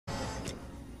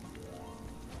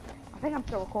think I'm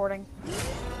still recording.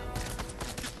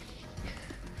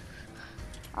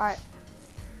 Alright.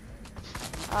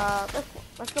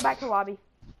 Let's go back to the lobby.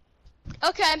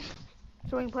 Okay.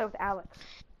 So we can play with Alex.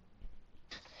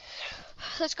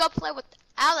 Let's go play with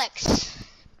Alex.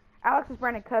 Alex is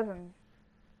Brandon's cousin.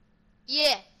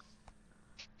 Yeah.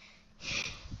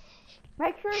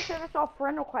 Make sure to send us all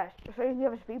friend requests so you can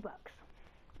give us V-Bucks.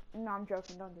 No, I'm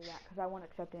joking. Don't do that because I won't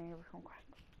accept any of your requests.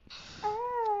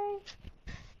 Hey.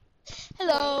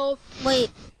 Hello. Wait.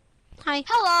 Hi.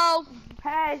 Hello.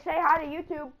 Hey, say hi to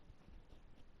YouTube.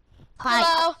 Hi.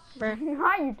 Hello.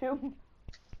 Hi, YouTube.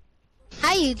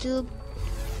 Hi, YouTube.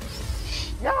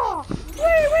 Yeah.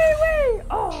 Wee.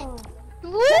 Oh.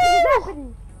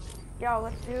 Woo. Yo,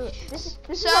 let's do it. This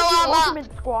is So, like the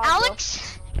ultimate squad.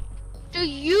 Alex, do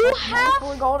you have?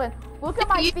 Fully golden. Look at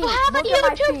my You feet. have a Look at my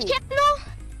YouTube feet. channel?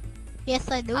 Yes,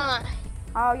 I do.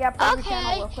 Oh yeah, plug your Okay.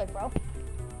 channel real quick, bro.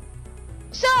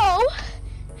 So,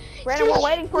 Brandon, we're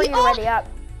waiting for you to ready up.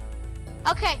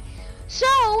 Okay, so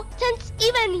since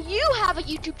even you have a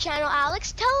YouTube channel,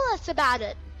 Alex, tell us about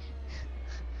it.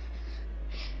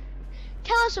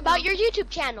 Tell us about your YouTube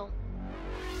channel.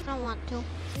 I don't want to.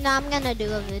 No, I'm gonna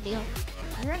do a video.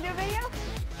 You're gonna do a video?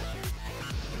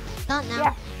 Not now.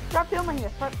 Yeah. Start filming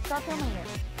this. Start filming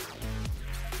this.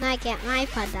 No, I can't. My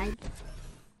iPod died.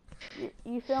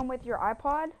 You film with your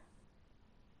iPod?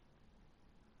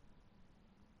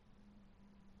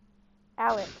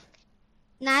 Alex.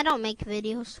 No, I don't make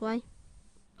videos. Why?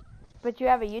 But you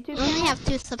have a YouTube I only channel? have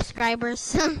 2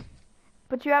 subscribers.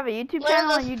 But you have a YouTube What are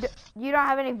channel the- and you don't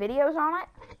have any videos on it?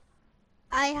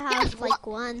 I have Yes, like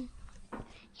 1.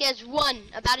 He has one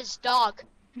about his dog.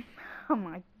 Oh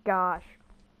my gosh.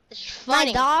 It's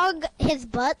funny. My dog, his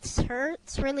butt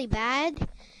hurts really bad.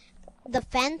 The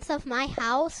fence of my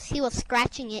house, he was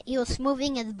scratching it. He was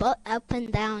moving his butt up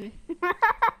and down. He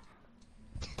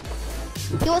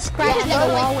was scratching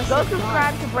the wall with Go his butt.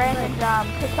 subscribe to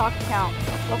Brandon's TikTok account.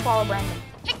 Go follow Brandon.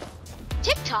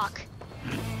 TikTok?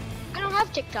 I don't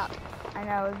have TikTok. I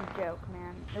know, it was a joke,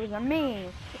 man. It was a meme.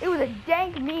 It was a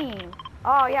dank meme.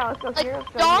 Oh yeah, let's go Like here.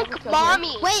 Let's go Donk here, let's go Mommy.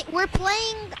 here. Wait, we're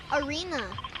playing arena.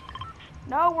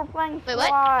 No, we're playing Wait, what?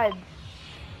 squads.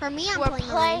 For me, I'm We're playing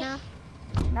playing- arena.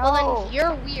 No, Well then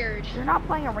you're weird. you're not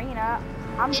playing arena.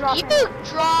 I'm Did dropping. you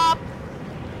drop?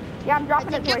 Yeah, I'm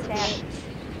dropping I a think toy you're- stand.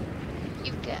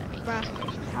 You get me. Bruh.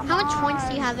 Come How much points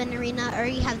do you on. have in arena, or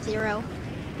you have 0?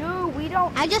 Dude, we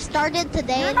don't. I just started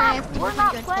today and I have We're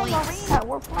not 200 playing points. arena.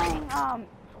 We're playing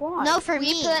squad. No, for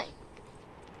We me. play-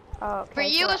 Oh, okay, For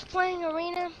you, cool. was playing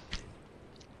arena.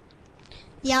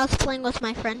 Yeah, I was playing with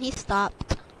my friend. He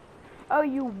stopped. Oh,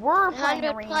 you were playing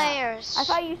 100 arena. players. I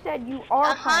thought you said you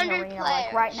are playing 100 arena.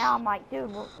 Like right players. now, I'm like,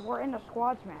 dude, we're in a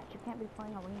squads match. You can't be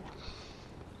playing arena.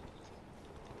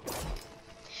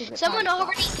 Secret Someone time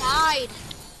already stop. died.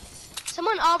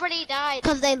 Someone already died.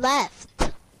 Because they left.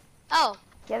 Oh,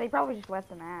 Yeah, they probably just left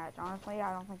the match. Honestly,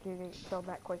 I don't think you get killed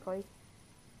that quickly.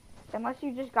 Unless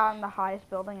you just got in the highest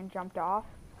building and jumped off.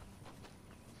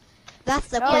 That's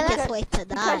the No, quickest because- way to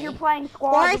Because you're die. playing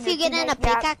squads. Or and if your you get in a teammates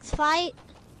got- pickaxe fight.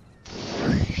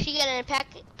 she got in a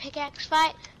pickaxe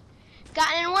fight.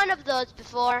 Gotten in one of those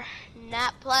before.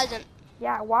 Not pleasant.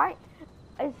 Yeah, why?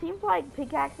 It seems like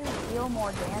pickaxes deal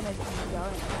more damage than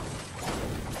guns.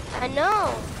 I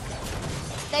know.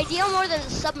 They deal more than the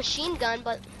submachine gun,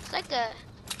 but it's like a.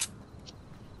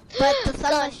 But the Gun.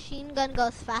 submachine gun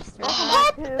goes faster.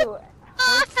 Oh. That too.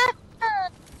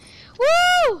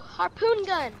 Woo! Harpoon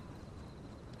gun.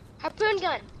 Harpoon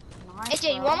gun. Nice,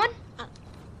 AJ, you bro. want one?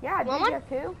 Yeah, Want do you one? have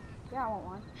two? Yeah, I want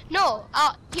one. No.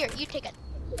 Here, you take it.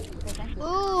 Okay, thank you.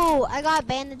 Ooh, I got a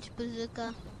bandage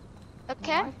bazooka.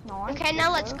 Okay. Nice, nice. Okay,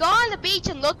 now let's Good. go on the beach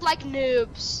and look like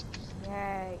noobs.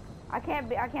 Yay. I can't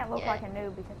look Yeah. like a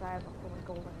noob because I have a fully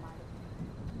golden light.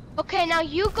 Okay, now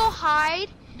you go hide.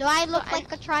 Do I look I-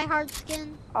 like a try-hard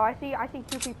skin? Oh, I see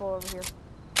 2 people over here.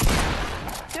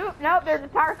 Two, nope, there's a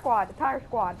tire squad,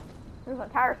 There's a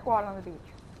tire squad on the beach.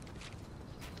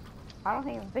 I don't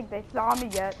even think they saw me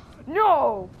yet.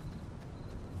 No!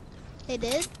 They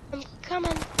did? I'm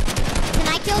coming. Can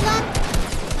I kill them?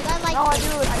 'Cause I like No, I this.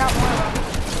 do, I got one of them.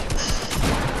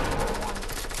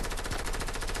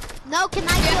 No, can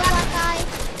I kill that guy?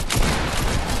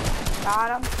 Got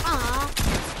him. Aw.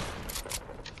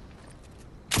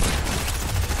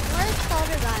 Where's the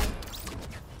other guy?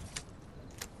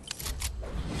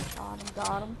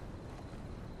 Got him.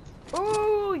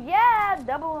 Ooh, yeah,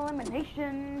 double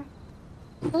elimination.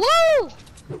 Woo!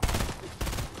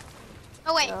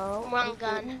 Oh wait, So, wrong who's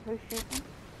gun. shooting? Who's shooting?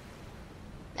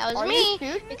 That was Are you me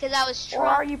shooting? because I was Or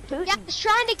are trying. you Putin? Yeah, I was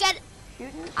trying to get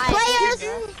Shooting?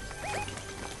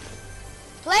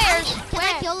 players. Can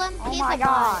Players. I kill him? Oh He's my a god.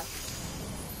 bot.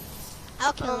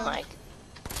 I'll kill Oh him. my.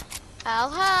 I'll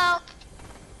help.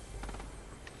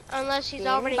 Unless he's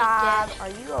already Bob, dead. are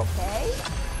you okay?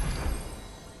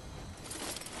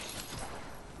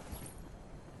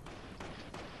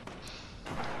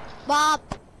 Bob.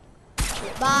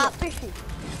 Bob. Fishy.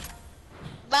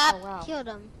 Bop. Oh wow. Killed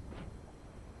him.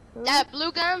 That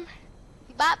blue gun.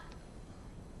 Bop.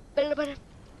 Should I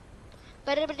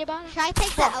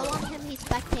take the L on him? He's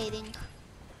spectating.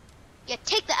 Yeah,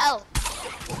 take the L.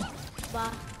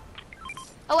 Bob.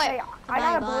 Oh wait. Hey, I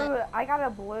got a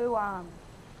blue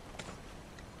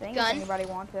thing Gun? if anybody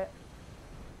wants it.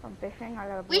 From fishing, I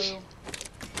got a blue. We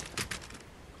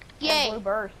Yay. Blue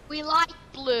burst. We like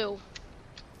blue.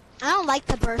 I don't like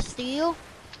the burst, do you?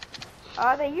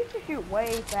 They used to shoot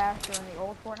way faster in the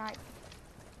old Fortnite.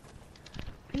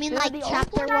 I mean, Dude, like the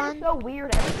chapter old Fortnite 1? is so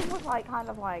weird. Everything was like kind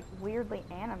of like weirdly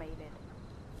animated.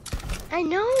 I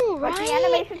know, right? Like the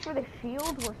animations for the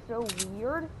shield were so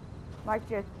weird. Like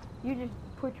you just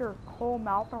put your whole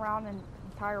mouth around an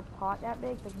entire pot that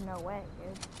big. There's no way,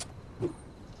 dude.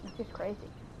 It's just crazy.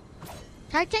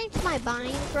 Can I change my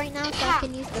binds right now so I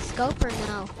can use the scope or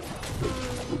no?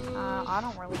 I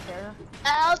don't really care.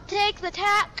 I'll take the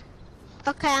tack.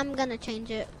 Okay, I'm gonna change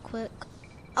it quick.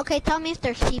 Okay, tell me if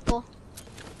there's people.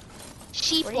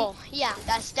 Sheeple. Yeah,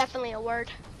 that's definitely a word.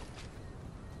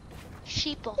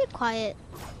 Sheeple. Be quiet.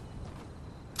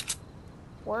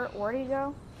 Where'd he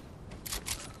go?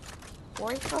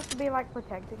 Were you supposed to be like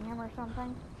protecting him or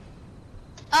something?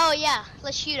 Oh yeah,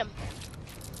 let's shoot him.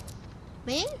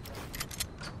 Me?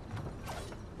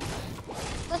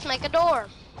 Let's make a door.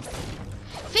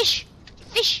 Fish!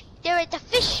 Fish! There is a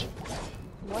fish!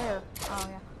 Where? Oh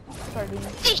yeah. Sardines.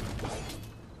 Fish!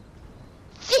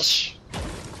 Fish!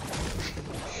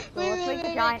 So let's make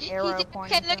a giant arrow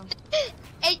pointing Okay, to look him.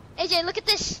 Hey, AJ, look at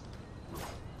this.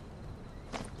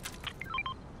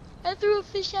 I threw a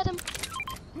fish at him.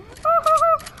 That's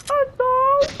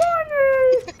so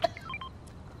funny!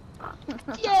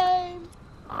 Yay!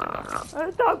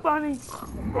 That's so funny.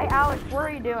 Hey Alex, what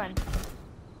are you doing?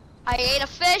 I ate a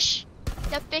fish.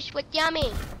 The fish was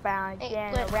yummy. Bouncing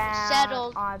It around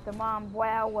settled. on the mom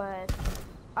well was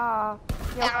Bouncing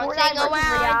Fortnite versus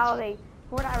around. reality.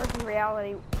 Fortnite versus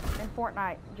reality. In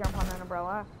Fortnite, jump on an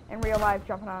umbrella. In real life,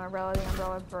 jumping on an umbrella, the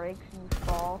umbrella breaks and you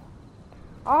fall.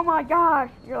 Oh my gosh!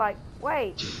 You're like,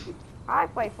 wait, I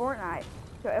play Fortnite.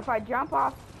 So if I jump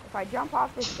off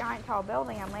this giant tall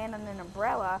building and land on an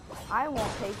umbrella, I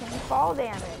won't take any fall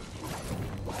damage.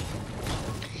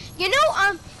 You know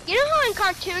how in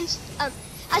cartoons,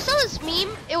 I saw this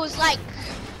meme. It was like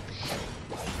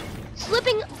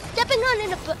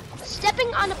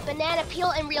stepping on a banana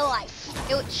peel in real life.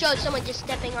 It would show someone just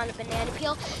stepping on a banana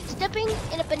peel. Stepping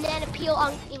in a banana peel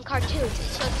in cartoons.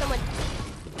 It shows someone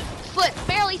foot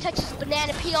barely touches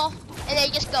banana peel, and they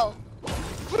just go.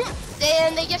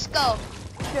 Then they just go.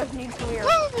 Just nuclear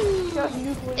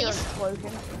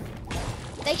explosion.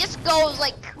 They just go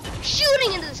like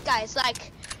shooting into the sky. It's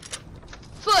like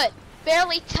foot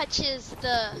barely touches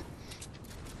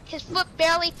his foot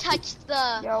barely touched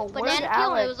the Yo, where's banana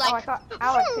peel, and it was Alex? like,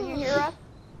 Alex, can you hear us?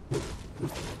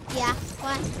 Yeah,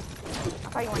 what? I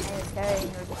thought you went AFK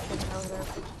and you were just sitting over there.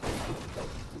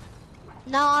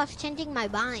 No, I was changing my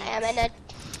binds.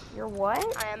 You're what?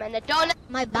 I am in a donut.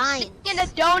 My binds. In a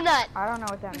donut. I don't know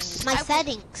what that means. My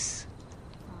settings.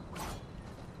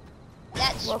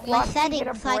 That's Look, My watch me get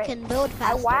a settings so I brick. can build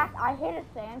I faster. hit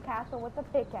a sandcastle with a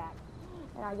pickaxe,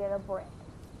 and I get a brick.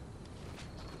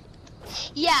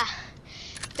 yeah.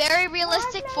 Very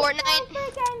realistic Fortnite.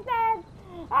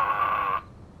 Ah!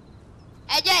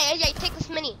 AJ, take this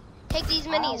mini. Take these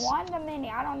I don't minis. want the mini.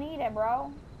 I don't need it,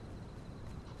 bro.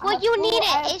 Well, you need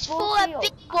it. It's full of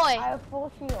big boy. I have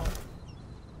full shield.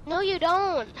 No, you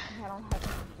don't. I don't have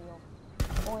full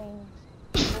shield. Boing,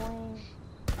 boing,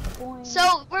 boing.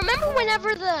 So remember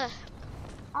whenever the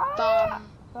Ah!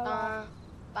 bum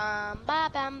bum ba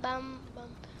bum bum bum.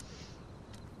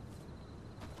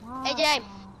 Wow. AJ, Can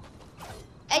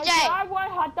I AJ,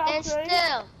 want hot dog, stand please?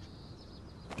 still.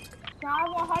 Can I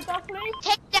want hot dog, please?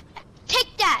 Take that.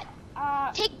 Take that.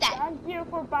 Take that. Thank you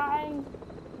for buying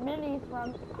minis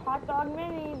from Hot Dog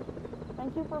Minis.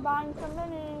 Thank you for buying some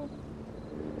minis.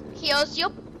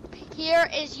 Here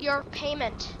is your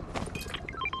payment.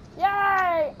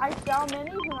 Yay! I sell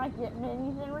minis and I get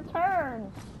minis in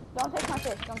return. Don't take my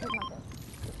fish. Don't take my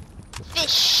fish.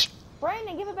 Fish.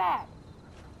 Brandon, give it back.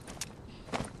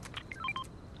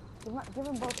 Give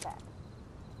them both back.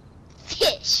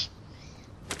 Fish.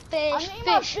 I Fish. need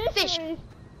my Fish. fishies. Fish.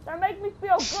 That make me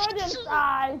feel good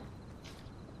inside.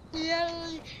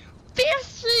 Yay.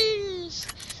 Fishes.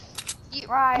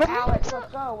 Right, Alex,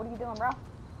 let's go. What are you doing, bro?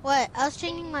 What? I was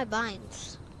changing my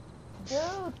binds. Dude,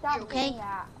 stop Okay. doing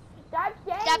that. Stop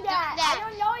saying Stop doing that. that. I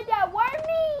don't know what that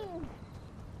word means.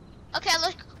 Okay,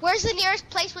 look. Where's the nearest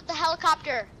place with the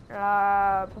helicopter?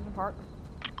 Pleasant Park.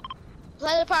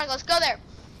 Pleasant Park. Let's go there.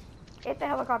 If the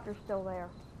helicopter's still there.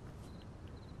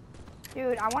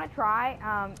 Dude, I want to try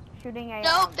shooting a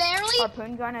No, barely.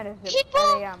 harpoon gun at a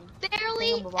People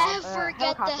barely thingamabob, ever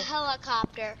get the helicopter.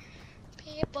 helicopter.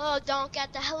 People don't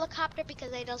get the helicopter because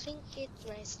they don't think it's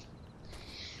nice.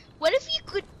 What if you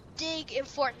could dig in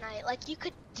Fortnite? Like you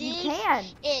could dig You can.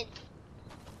 in.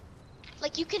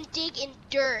 Like you can dig in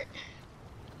dirt.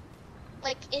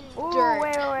 Like in Ooh, dirt.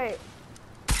 wait.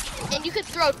 And you could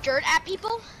throw dirt at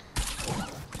people.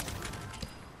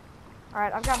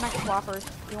 Alright, I've got max whoppers.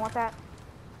 You want that?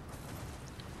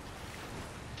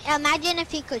 Imagine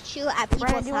if you could shoot at people's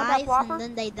Brandon, do you want that eyes Whopper? and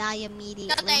then they die immediately.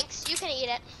 No thanks. You can eat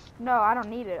it. No, I don't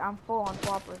need it. I'm full on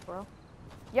whoppers, bro.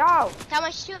 Yo! How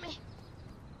much shoot me?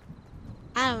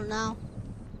 I don't know.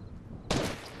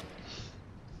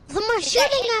 Someone's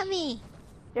shooting at me.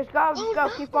 Just go, Oh, go.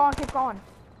 no. Keep going, keep going.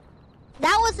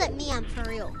 That wasn't me, I'm for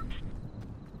real.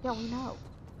 Yeah, we know.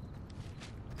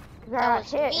 Cause I That got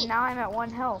was hit me. and now I'm at 1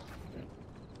 health.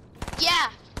 Yeah.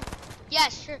 Yeah,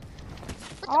 sure.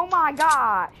 Oh my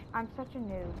gosh, I'm such a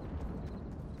noob.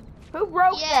 Who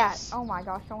broke Yes. that? Oh my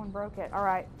gosh, someone broke it. All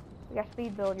right, we got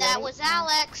speed build. You That ready? was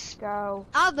Alex. Go,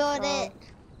 I'll build go, it.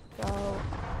 go.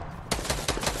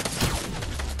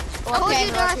 I told Okay,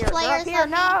 you they're up Darth here. They're players up here. let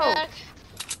me No. back.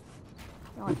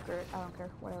 No, I'm screwed. I don't care.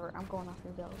 Whatever. I'm going off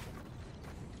your build.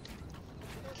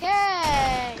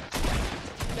 Okay.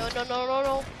 No.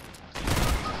 No.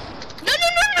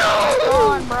 Go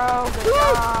on, bro. Good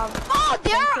job. Oh,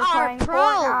 there Thanks for are playing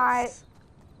pros. Fortnite.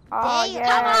 Oh They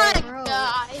yeah. Come Bro. on,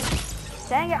 guys.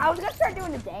 Dang it! I was gonna start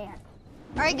doing the dance.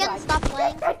 Are you gonna stop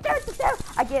playing?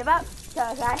 I give up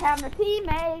because I have no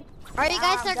teammates. Are you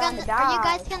guys I'm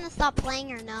gonna gonna stop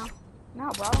playing or no?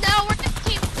 No, bro. No, we're gonna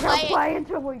keep We're gonna playing. play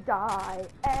until we die.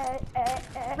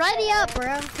 Ready up,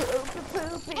 bro.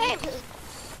 Hey.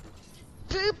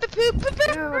 Poop.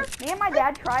 Dude, me and my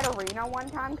dad tried arena one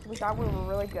time because we thought we were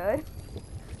really good.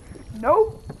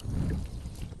 Nope.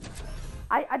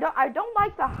 I don't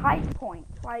like the hype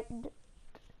points. Like, dude,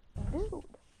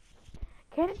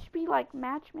 can't it just be like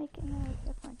matchmaking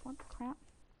or different? What the crap?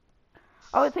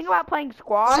 Oh, the thing about playing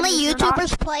squad. Only is you're not-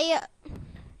 YouTubers play it.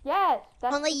 Yes.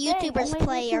 That's Only the thing. YouTubers Only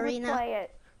play YouTubers arena. Play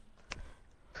it.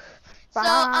 So,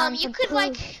 Find you some could proof.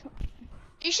 like,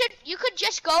 you could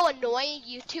just go annoy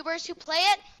YouTubers who play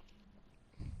it.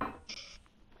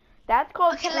 That's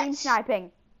called Okay, stream let's-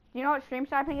 sniping. Do you know what stream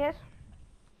sniping is?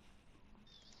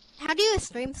 How do you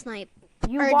stream snipe?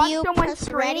 You Or watch do you someone press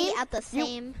stream. ready at the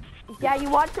same? Yeah, you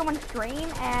watch someone stream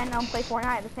and play Fortnite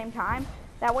at the same time.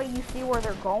 That way you see where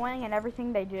they're going and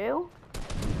everything they do.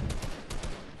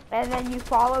 And then you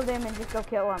follow them and just go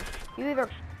kill them.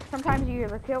 Sometimes you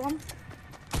either kill them,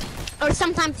 Or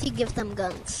sometimes you give them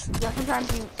guns. or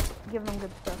sometimes you give them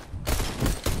good stuff.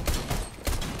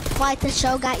 Why the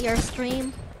show got your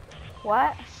stream?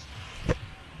 What?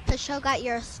 The show got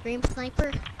your stream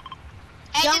sniper.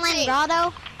 Don't Agency. like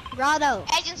Grotto. Grotto.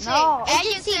 Agency. No.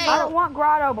 Agency. I don't want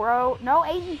Grotto, bro. No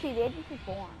agency. The agency's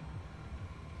boring.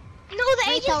 No, the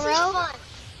Retail agency's row? fun.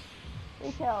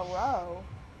 Retail row.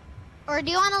 Or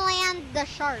do you want to land the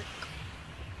shark?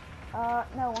 No,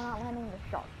 we're not landing the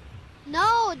shark.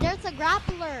 No, there's a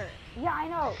grappler. Yeah, I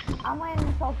know. I'm landing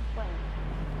in Salty Springs.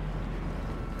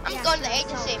 I'm Yeah, going to the so-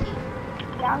 agency.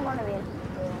 Yeah, I'm going to the agency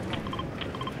too.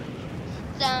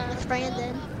 Dun. It's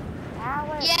Brandon.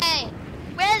 Alex. Yay.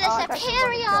 We're the Oh, I thought you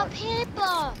superior wanted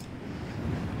people.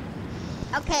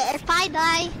 Okay, if I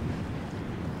die,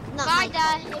 not If I my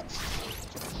die, fault.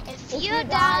 if If you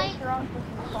die, it's your own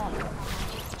personal fault.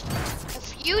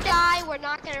 if you die, we're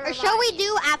not gonna Or revive shall we you.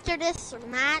 do after this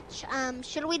match?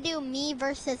 Should we do me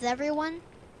versus everyone?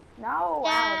 No, Alex.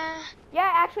 Yeah. Yeah,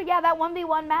 actually, yeah, that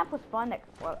 1v1 map was fun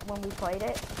when we played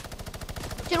it.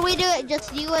 Should we do it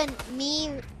just you and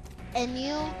me and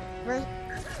you?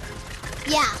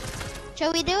 Yeah.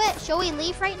 Shall we do it? Shall we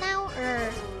leave right now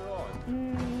or?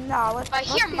 No, let's I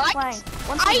hear keep Mike. playing.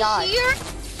 Once we I die. hear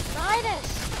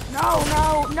Midas. No,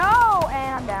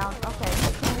 and I'm down. Okay,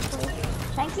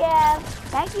 thank you.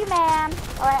 Thank you, ma'am.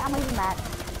 Alright, I'm leaving the match.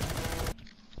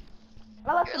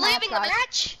 I left You're the match, leaving the guys.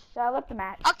 match? So I left the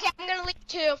match. Okay, I'm gonna leave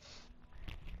too.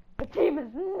 The team is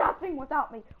nothing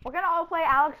without me. We're gonna all play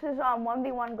Alex's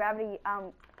 1v1 gravity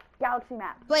galaxy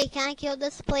map. Wait, can I kill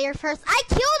this player first? I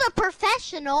killed a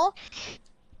professional.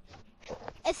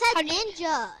 It said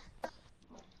ninja.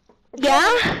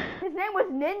 Yeah? His name was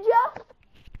Ninja?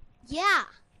 Yeah.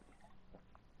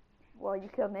 Whoa. Well, you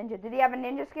killed Ninja. Did he have a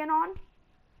ninja skin on?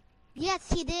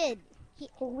 Yes, he did.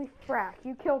 Holy frack,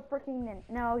 you killed freaking Ninja.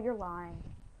 No, you're lying.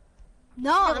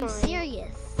 No, I'm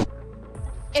serious.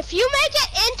 If you make it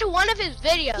into one of his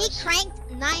videos, He cranked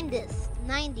 90s.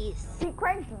 He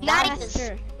cranked 90s.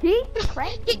 Sure. He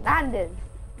cranked 90s.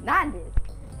 90s.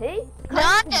 He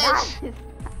cranked 90s.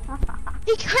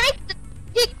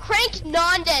 He cranked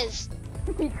Nandes.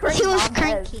 He cranked He was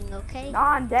Nandes. cranking, okay?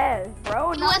 Nandes,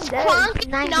 bro. He was Nandes.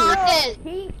 cranking 90s. Nandes. He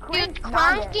He was cranked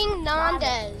cranking Nandes.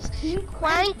 Nandes. He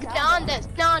Crank Nandes.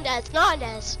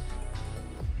 Nandes.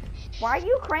 Why are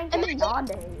you cranking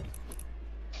Nandes?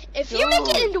 If you make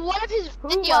it Dude. into one of his Who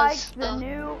likes videos, the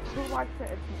new? Who likes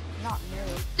it? It's not new.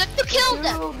 you killed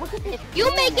him. Dude, look at this If you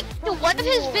skin, make it it's into so one of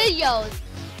his cool. videos,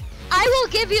 I will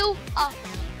give you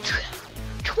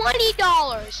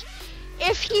 $20.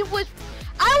 If he was,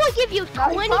 I will give you No,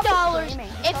 he's $20 probably streaming.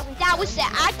 He's if probably that was the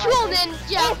streaming. actual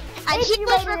ninja and if he you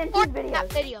was made it into recording that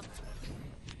videos. video.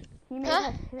 He made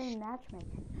Huh? a hidden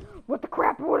matchmaking. What the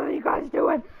crap? What are you guys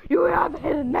doing? You have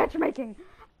hidden matchmaking.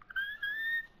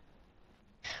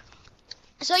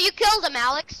 So you killed him,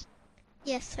 Alex.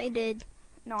 Yes, I did.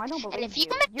 No, I don't believe And if you you.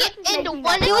 make You're it just into making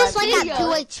one that of He was up. like at 2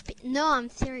 videos. HP. No, I'm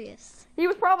serious. He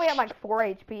was probably at like 4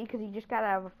 HP because he just got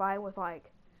out of a fight with like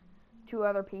 2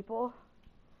 other people.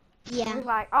 He Yeah. was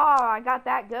like, oh, I got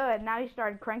that good. Now he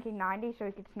started cranking 90 so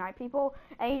he could snipe people,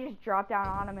 and he just dropped down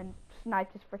on him and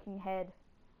sniped his freaking head.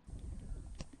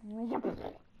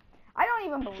 I don't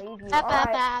even believe you.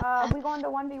 Alright, we going to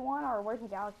 1v1 or where's the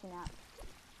galaxy map?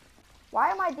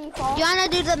 Why am I default? You wanna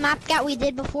do the map that we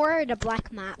did before or the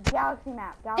black map? Galaxy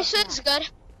map. Galaxy This is map. good.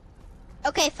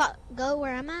 Okay, go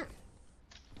where I'm at.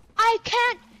 I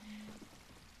can't.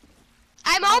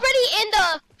 I'm already in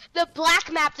the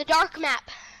black map, the dark map.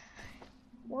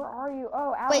 Where are you?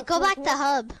 Oh, Alex. Wait, go you're back here? to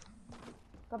hub.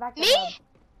 Go back to Me? hub.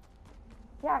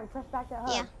 Yeah, press back to hub.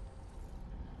 Yeah.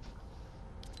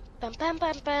 Bum, bum,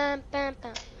 bum, bum, bum,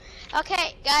 bum.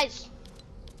 Okay, guys.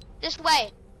 This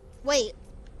way. Wait,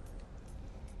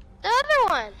 The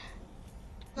other one.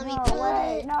 let me No, put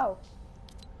wait, it. no.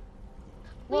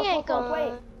 We Look, ain't look, look,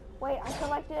 going. wait, I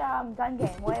selected gun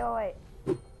game. Wait.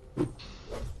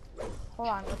 Hold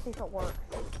on, let's see if it works.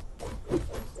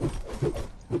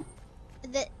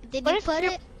 Did What you if put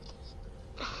you're- it?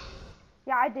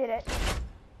 Yeah, I did it.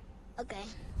 Okay.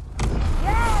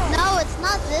 Yeah! No, it's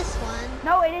not this one.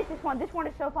 No, it is this one. This one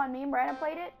is so fun. Me and Brandon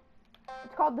played it.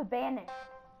 It's called The Banish.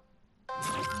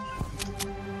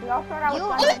 We all start out with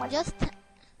gun game. Just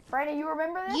Brandon, you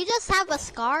remember this? you just have a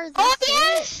scar. Oh that's it.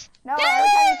 yes! No, every time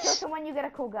you kill Yes! someone, you get a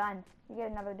cool gun. You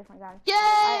get another different gun. Yes!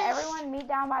 Alright, everyone meet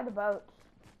down by the boats.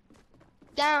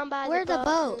 Down by Where the the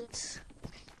boat. boats?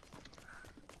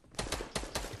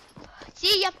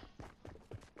 See ya.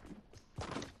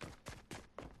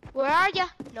 Where are ya?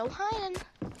 No hiding.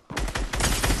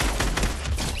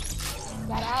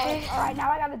 Got Alex. Alright,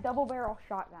 now I got a double barrel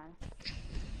shotgun.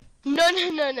 No,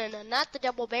 not the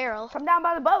double barrel. Come down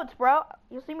by the boats, bro.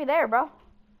 You'll see me there, bro.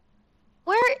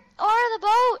 Where are the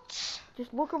boats?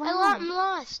 Just look I'm around.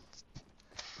 lost.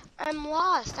 I'm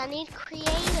lost. I need creative.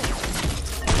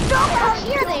 No, Alex,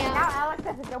 here they Now are. Alex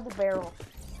has a double barrel.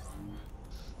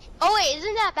 Oh wait,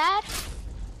 isn't that bad?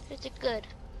 Is it good?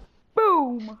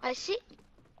 Boom. I see.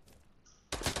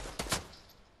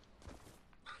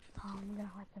 Oh, I'm gonna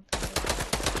let them.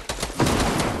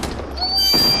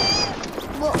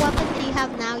 What weapon do you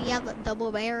have now? You have a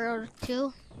double barrel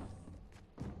too?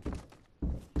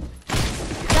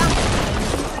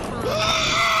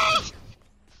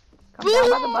 Come down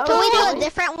by the boat. Can we do a boys.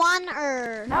 different one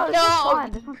or? No, this No. one's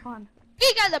fun. This one's fun.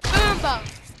 We got the boomba.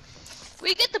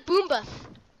 We get the boomba.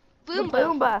 The Boomba.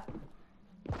 Boomba.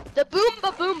 The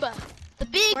boomba. The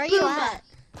big Where are boomba. you at?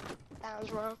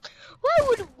 Sounds wrong.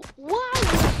 Why?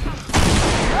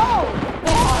 No!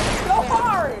 So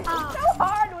hard! It's so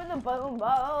hard with the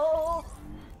Boombo.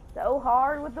 So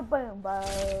hard with the Boombo.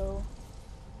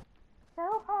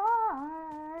 So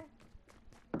hard.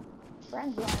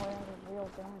 Friends the only way with a real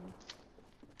gun.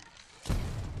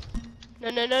 No.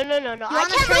 You I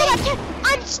wanna can't move.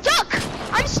 I'm stuck.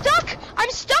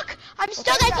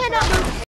 I cannot move.